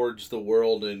reforge the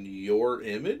world in your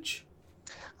image?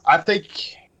 I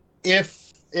think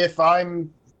if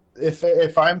I'm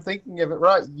thinking of it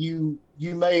right, you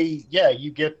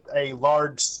get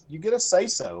a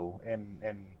say-so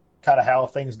and kind of how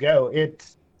things go.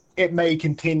 It may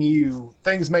continue.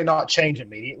 Things may not change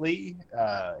immediately.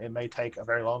 It may take a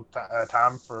very long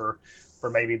time for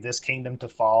maybe this kingdom to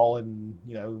fall and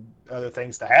other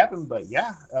things to happen. But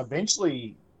yeah,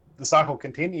 eventually the cycle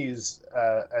continues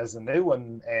as a new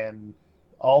one, and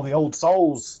all the old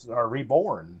souls are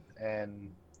reborn.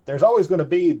 And there's always going to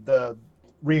be the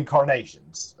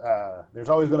reincarnations. There's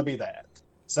always going to be that.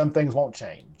 Some things won't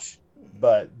change,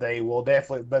 but they will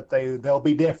definitely. But they'll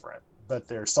be different. But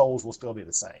their souls will still be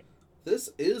the same. This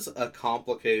is a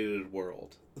complicated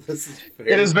world.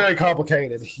 It is very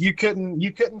complicated. You couldn't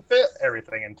fit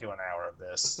everything into an hour of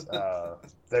this.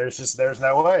 There's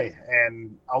no way,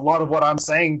 and a lot of what I'm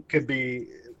saying could be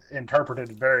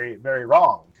interpreted very, very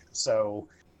wrong. So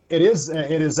it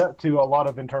is up to a lot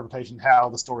of interpretation how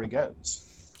the story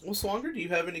goes. Well, Swanger, do you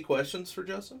have any questions for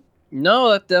Justin?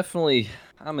 No, that definitely.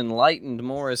 I'm enlightened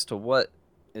more as to what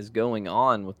is going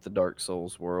on with the Dark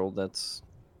Souls world. That's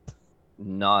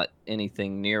not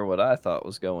anything near what I thought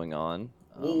was going on.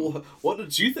 Well, what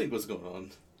did you think was going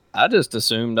on? I just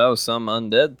assumed I was some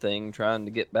undead thing trying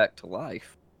to get back to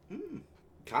life.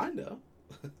 Kinda.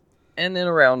 And in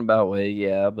a roundabout way,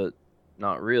 yeah, but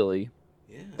not really.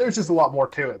 Yeah. There's just a lot more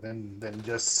to it than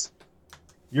just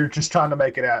you're just trying to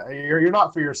make it out. You're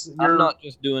not for your. I'm not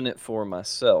just doing it for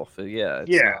myself. Yeah.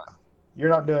 Not. You're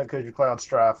not doing it because you're Cloud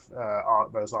Strife,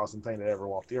 most awesome thing that ever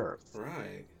walked the earth.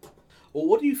 Right. Well,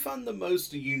 what do you find the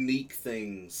most unique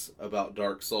things about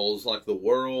Dark Souls, like the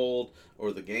world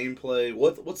or the gameplay?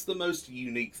 What's the most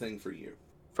unique thing for you?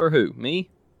 For who? Me?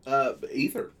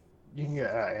 Either. You can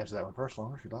answer that one first,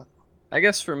 one if you'd like. I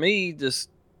guess for me, just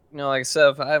like I said,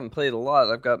 if I haven't played a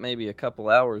lot, I've got maybe a couple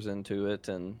hours into it,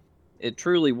 and it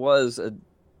truly was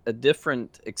a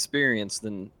different experience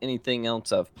than anything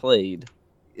else I've played.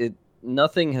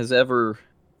 Nothing has ever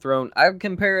thrown. I would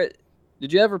compare it.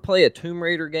 Did you ever play a Tomb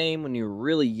Raider game when you were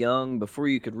really young, before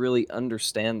you could really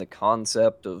understand the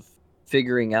concept of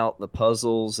figuring out the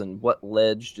puzzles and what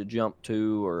ledge to jump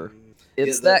to? Or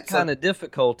it's that kind of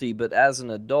difficulty, but as an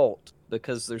adult,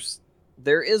 because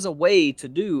there is a way to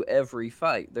do every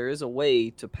fight. There is a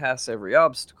way to pass every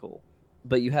obstacle,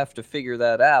 but you have to figure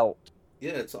that out.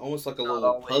 Yeah, it's almost like a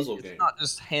little puzzle game. It's not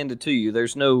just handed to you.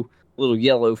 There's no little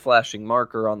yellow flashing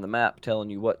marker on the map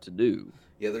telling you what to do.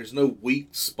 Yeah, there's no weak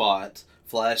spot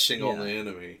flashing on the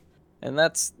enemy. And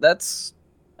that's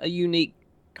a unique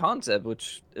concept,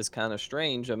 which is kind of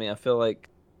strange. I mean, I feel like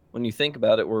when you think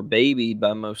about it, we're babied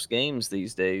by most games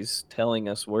these days, telling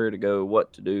us where to go,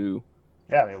 what to do.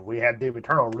 Yeah, I mean, we had Doom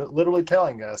Eternal literally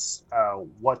telling us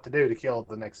what to do to kill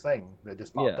the next thing that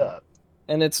just popped up.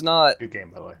 And it's not... Good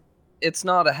game, by the way. It's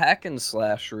not a hack and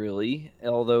slash, really,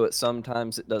 although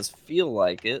sometimes it does feel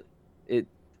like it.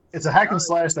 It's a hack and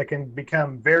slash that can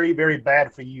become very, very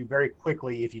bad for you very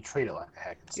quickly if you treat it like a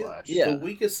hack and slash. Yeah. The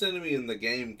weakest enemy in the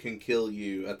game can kill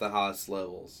you at the highest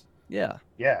levels. Yeah.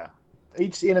 Yeah.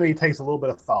 Each enemy takes a little bit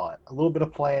of thought, a little bit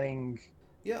of planning.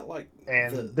 Yeah,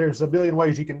 and there's a billion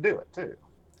ways you can do it too.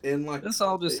 And this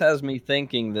all just has me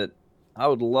thinking that I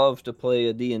would love to play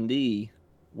a D&D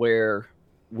where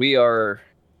we are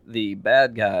the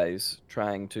bad guys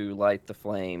trying to light the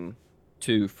flame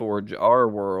to forge our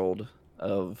world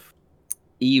of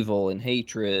evil and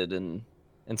hatred, and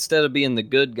instead of being the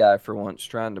good guy for once,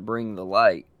 trying to bring the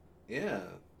light. Yeah,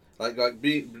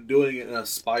 doing it in a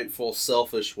spiteful,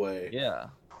 selfish way. Yeah.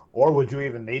 Or would you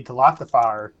even need to light the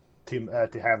fire to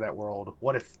have that world?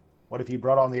 What if you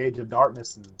brought on the Age of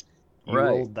Darkness and you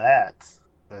rolled that?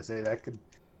 I say that could.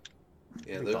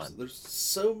 Yeah, there's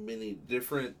so many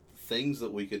different things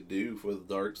that we could do for the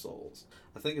Dark Souls.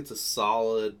 I think it's a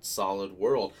solid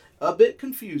world. A bit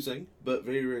confusing, but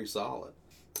very, very solid.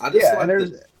 I just like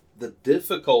the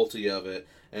difficulty of it,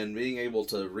 and being able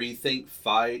to rethink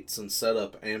fights and set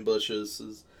up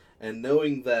ambushes, and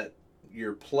knowing that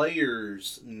your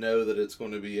players know that it's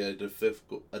going to be a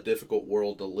difficult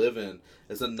world to live in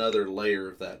is another layer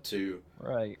of that too.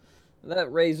 Right.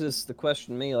 That raises the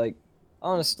question to me, like,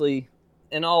 honestly,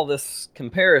 in all this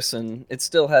comparison, it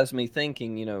still has me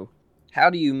thinking, how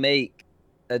do you make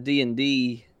a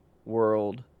D&D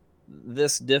world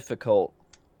this difficult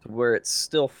to where it's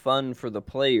still fun for the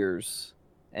players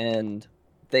and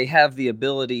they have the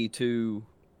ability to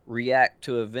react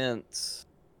to events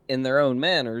in their own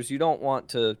manners? You don't want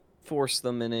to force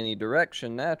them in any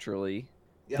direction naturally,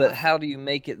 but how do you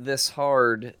make it this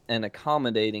hard and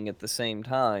accommodating at the same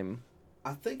time?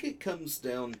 I think it comes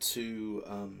down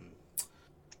to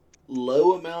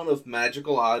low amount of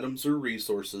magical items or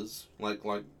resources, like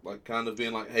kind of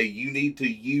being like, hey, you need to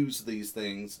use these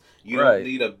things. You don't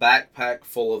need a backpack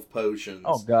full of potions.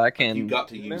 Oh god, I can't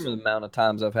remember the amount of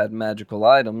times I've had magical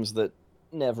items that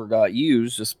never got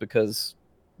used just because,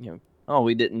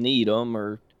 we didn't need them,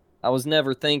 or I was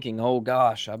never thinking, oh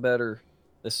gosh,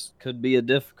 this could be a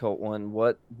difficult one.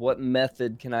 What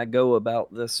method can I go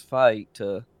about this fight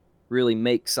to really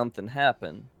make something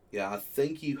happen? Yeah, I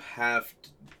think you have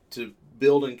to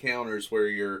build encounters where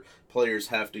your players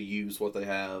have to use what they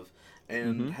have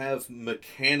and have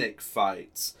mechanic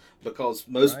fights, because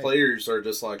most players are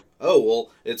just like, oh,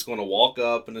 well, it's going to walk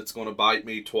up and it's going to bite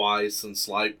me twice and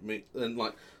swipe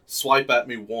at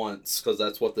me once because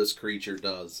that's what this creature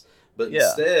does. But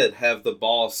instead have the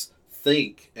boss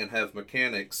think and have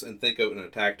mechanics and think of it in a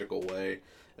tactical way,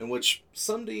 in which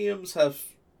some DMs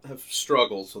have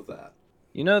struggles with that.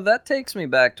 That takes me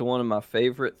back to one of my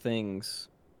favorite things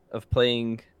of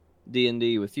playing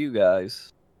D&D with you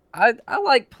guys. I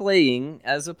like playing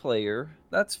as a player.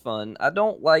 That's fun. I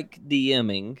don't like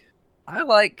DMing. I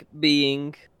like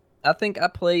being... I think I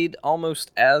played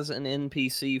almost as an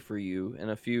NPC for you in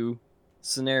a few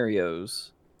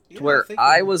scenarios. To where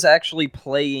I was actually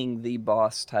playing the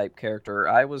boss type character.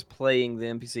 I was playing the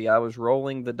NPC. I was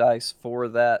rolling the dice for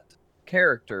that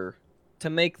character to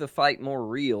make the fight more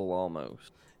real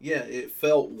almost. Yeah, it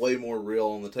felt way more real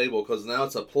on the table because now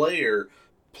it's a player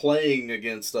playing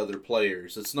against other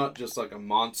players. It's not just like a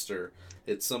monster.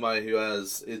 It's somebody who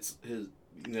has its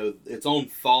own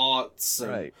thoughts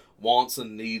and wants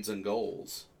and needs and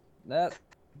goals.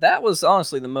 That was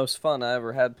honestly the most fun I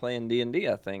ever had playing D&D,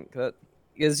 I think.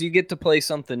 Because you get to play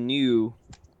something new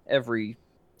every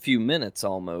few minutes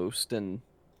almost, and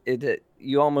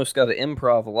you almost got to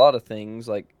improv a lot of things.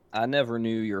 Like, I never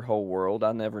knew your whole world.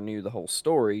 I never knew the whole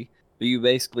story. But you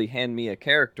basically hand me a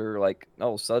character like,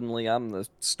 oh, suddenly I'm the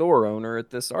store owner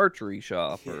at this archery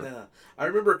shop. Yeah, I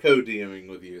remember co-DMing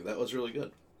with you. That was really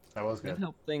good. That was It good.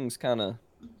 helped things kind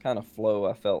of flow,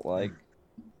 I felt like.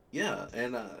 Yeah,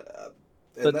 and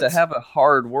But to have a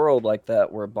hard world like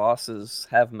that where bosses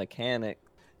have mechanics,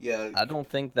 yeah, I don't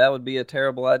think that would be a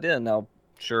terrible idea. Now,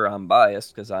 sure, I'm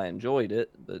biased because I enjoyed it,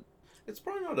 but it's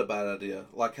probably not a bad idea.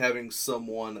 Like having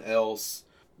someone else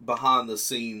behind the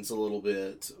scenes a little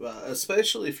bit,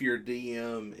 especially if your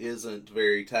DM isn't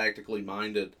very tactically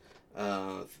minded.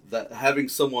 That having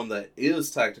someone that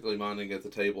is tactically minded at the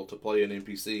table to play an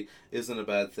NPC isn't a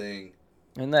bad thing.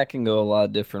 and that can go a lot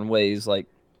of different ways. Like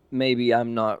maybe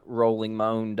I'm not rolling my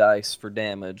own dice for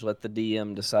damage. Let the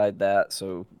DM decide that.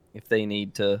 So if they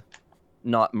need to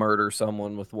not murder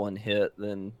someone with one hit,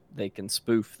 then they can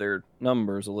spoof their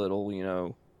numbers a little, you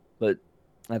know. But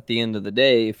at the end of the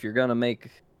day, if you're going to make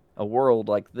a world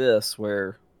like this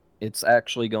where it's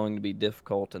actually going to be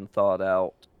difficult and thought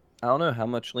out, I don't know, how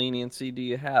much leniency do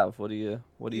you have? What do you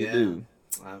do?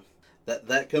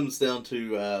 That comes down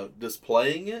to just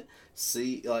playing it.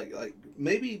 See, like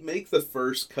maybe make the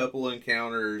first couple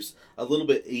encounters a little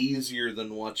bit easier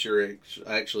than what you're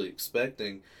actually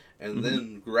expecting, and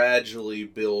then gradually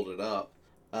build it up.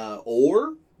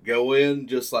 Or go in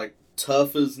just like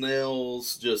tough as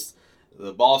nails. Just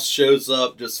the boss shows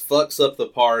up, just fucks up the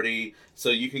party, so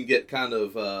you can get kind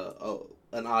of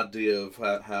an idea of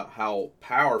how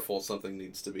powerful something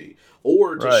needs to be,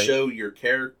 or to show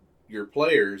your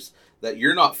players that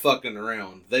you're not fucking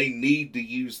around. They need to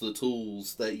use the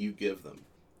tools that you give them.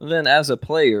 Then as a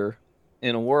player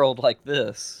in a world like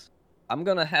this, I'm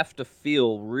going to have to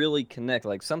feel really connected.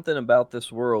 Like something about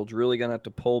this world's really going to have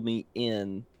to pull me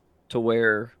in to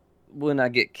where when I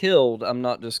get killed, I'm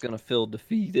not just going to feel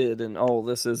defeated and, oh,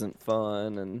 this isn't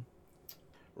fun. And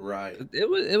right. It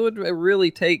would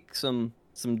really take some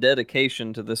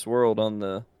dedication to this world on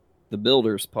the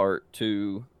builder's part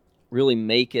to really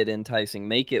make it enticing,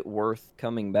 make it worth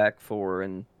coming back for.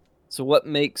 And so what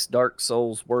makes Dark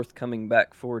Souls worth coming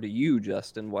back for to you,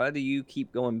 Justin? Why do you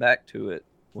keep going back to it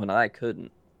when I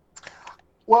couldn't?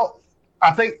 Well,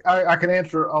 I think I can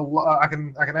answer a lot. I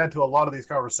can add to a lot of these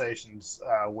conversations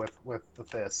with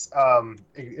this.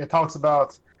 It talks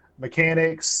about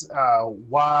mechanics,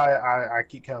 why I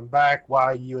keep coming back,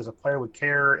 why you as a player would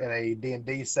care in a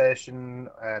D&D session,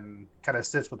 and kind of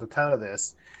sits with the tone of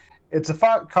this. It's a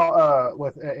fight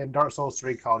called in Dark Souls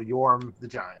 3 called Yorm the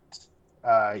Giant.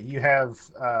 You have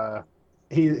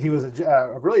he was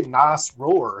a really nice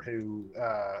ruler who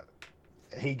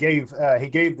he gave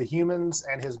the humans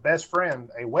and his best friend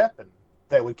a weapon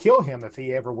that would kill him if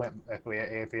he ever went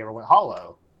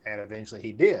hollow, and eventually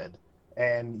he did.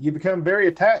 And you become very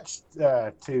attached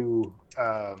to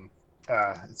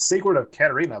Secret of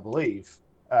Katarina, I believe,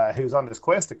 who's on this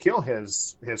quest to kill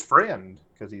his friend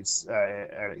because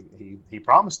he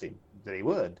promised him that he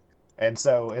would. And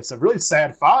so it's a really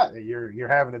sad fight that you're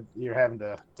having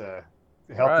to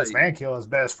help this man kill his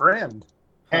best friend.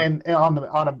 And from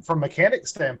a mechanic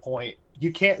standpoint,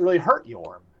 you can't really hurt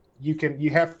Yorm. You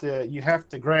have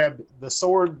to grab the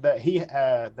sword that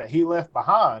he left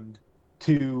behind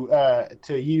to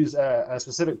use a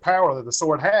specific power that the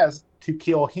sword has to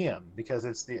kill him, because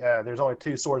it's there's only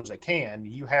two swords that can.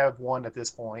 You have one at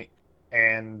this point,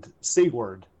 and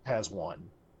Sigurd has one,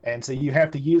 and so you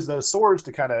have to use those swords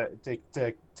to kind of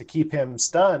to keep him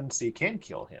stunned so you can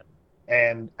kill him.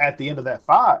 And at the end of that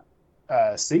fight,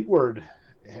 Sigurd,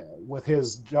 with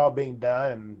his job being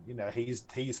done, and you know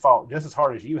he's fought just as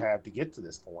hard as you have to get to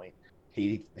this point.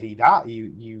 He died.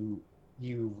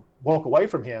 You walk away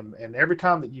from him, and every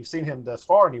time that you've seen him thus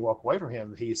far, and you walk away from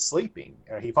him, he's sleeping.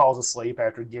 He falls asleep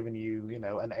after giving you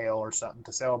an ale or something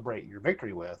to celebrate your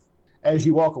victory with. As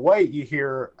you walk away, you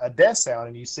hear a death sound,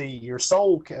 and you see your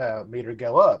soul meter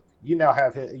go up. You now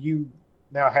have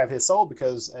his soul,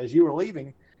 because as you were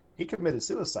leaving, he committed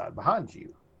suicide behind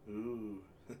you. Ooh.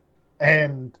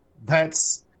 And that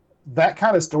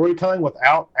kind of storytelling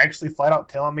without actually flat out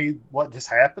telling me what just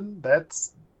happened.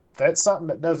 That's something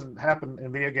that doesn't happen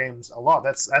in video games a lot.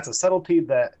 That's a subtlety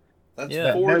that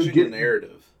forging a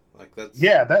narrative. Like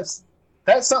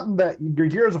that's something that your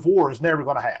Gears of War is never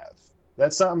going to have.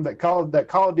 That's something that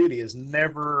Call of Duty is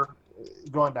never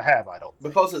going to have. I don't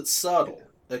think. Because it's subtle.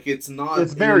 Like it's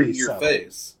very in your subtle.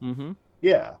 face. Mm-hmm.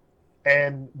 Yeah,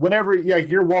 and whenever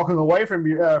you're walking away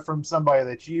from somebody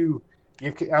that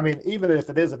even if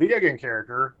it is a video game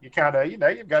character, you kind of,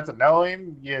 you've got to know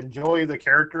him, you enjoy the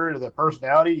character, the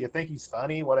personality, you think he's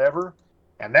funny, whatever.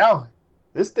 And now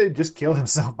this dude just killed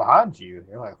himself behind you.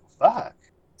 You're like, fuck.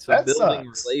 So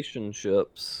building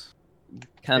relationships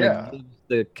kind of gives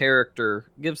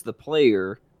the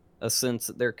player a sense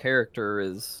that their character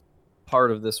is part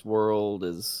of this world,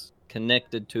 is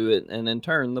connected to it, and in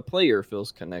turn the player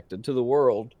feels connected to the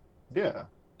world. Yeah.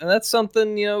 And that's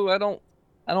something, I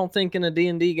don't think in a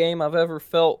D&D game I've ever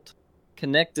felt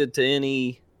connected to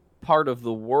any part of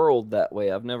the world that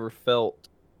way. I've never felt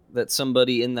that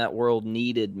somebody in that world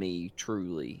needed me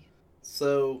truly.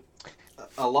 So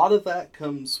a lot of that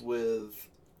comes with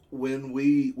when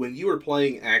you were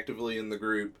playing actively in the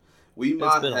group,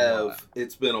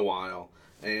 it's been a while.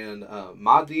 And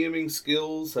my DMing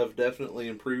skills have definitely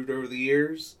improved over the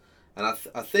years. And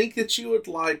I think that you would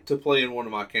like to play in one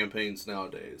of my campaigns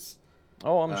nowadays.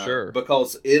 Oh, I'm sure.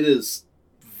 Because it is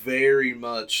very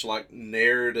much like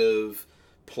narrative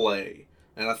play.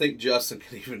 And I think Justin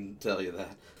can even tell you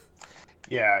that.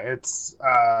 Yeah, it's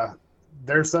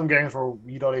there's some games where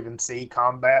you don't even see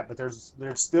combat, but there's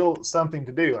still something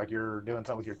to do. Like you're doing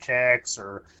something with your checks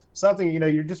or something,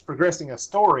 you're just progressing a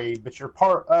story, but you're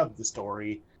part of the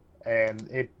story.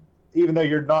 And even though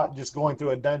you're not just going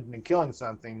through a dungeon and killing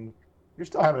something, you're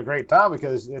still having a great time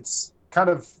because it's kind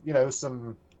of,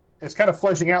 it's kind of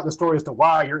fleshing out the story as to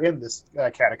why you're in this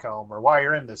catacomb or why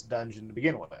you're in this dungeon to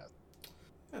begin with.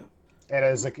 Yeah. And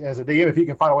as a DM, if you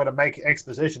can find a way to make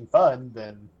exposition fun,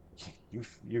 then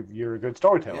you're a good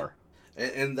storyteller. Yeah.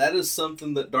 And that is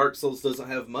something that Dark Souls doesn't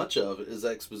have much of, is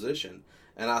exposition.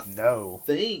 And I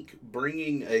think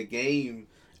bringing a game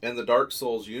in the Dark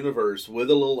Souls universe with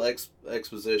a little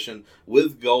exposition,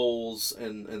 with goals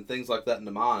and things like that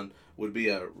into mind, would be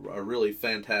a really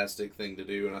fantastic thing to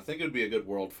do. And I think it would be a good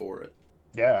world for it.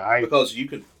 Yeah, because you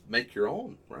can make your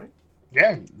own, right?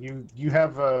 Yeah, you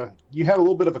have a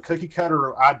little bit of a cookie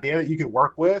cutter idea that you could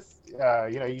work with.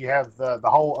 You have the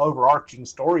whole overarching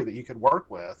story that you could work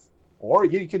with, or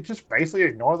you could just basically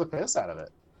ignore the piss out of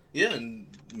it. Yeah, and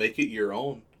make it your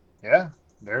own. Yeah,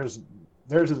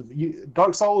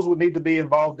 Dark Souls would need to be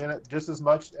involved in it just as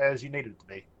much as you need it to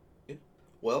be. Yeah.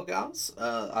 Well, guys,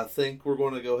 I think we're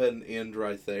going to go ahead and end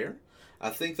right there.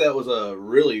 I think that was a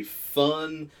really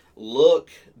fun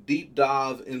deep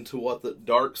dive into what the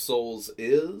Dark Souls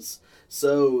is.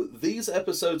 So these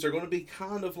episodes are going to be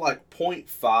kind of like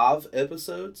 0.5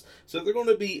 episodes. So they're going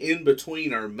to be in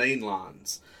between our main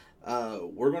lines.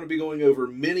 We're going to be going over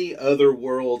many other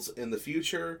worlds in the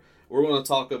future. We're going to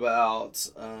talk about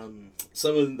some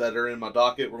of them that are in my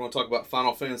docket. We're going to talk about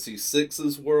Final Fantasy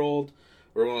VI's world.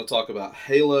 We're going to talk about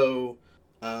Halo.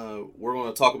 We're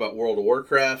going to talk about World of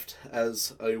Warcraft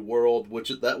as a world, which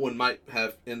that one might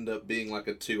end up being like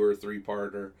a 2 or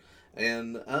 3-parter.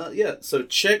 And so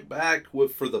check back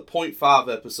for the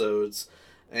 0.5 episodes.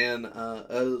 And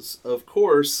as of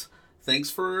course, thanks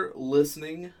for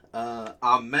listening.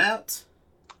 I'm Matt.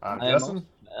 I'm Justin.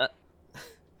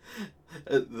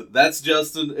 That's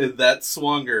Justin, and that's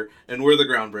Swanger, and we're the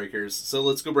Groundbreakers. So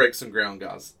let's go break some ground,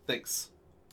 guys. Thanks.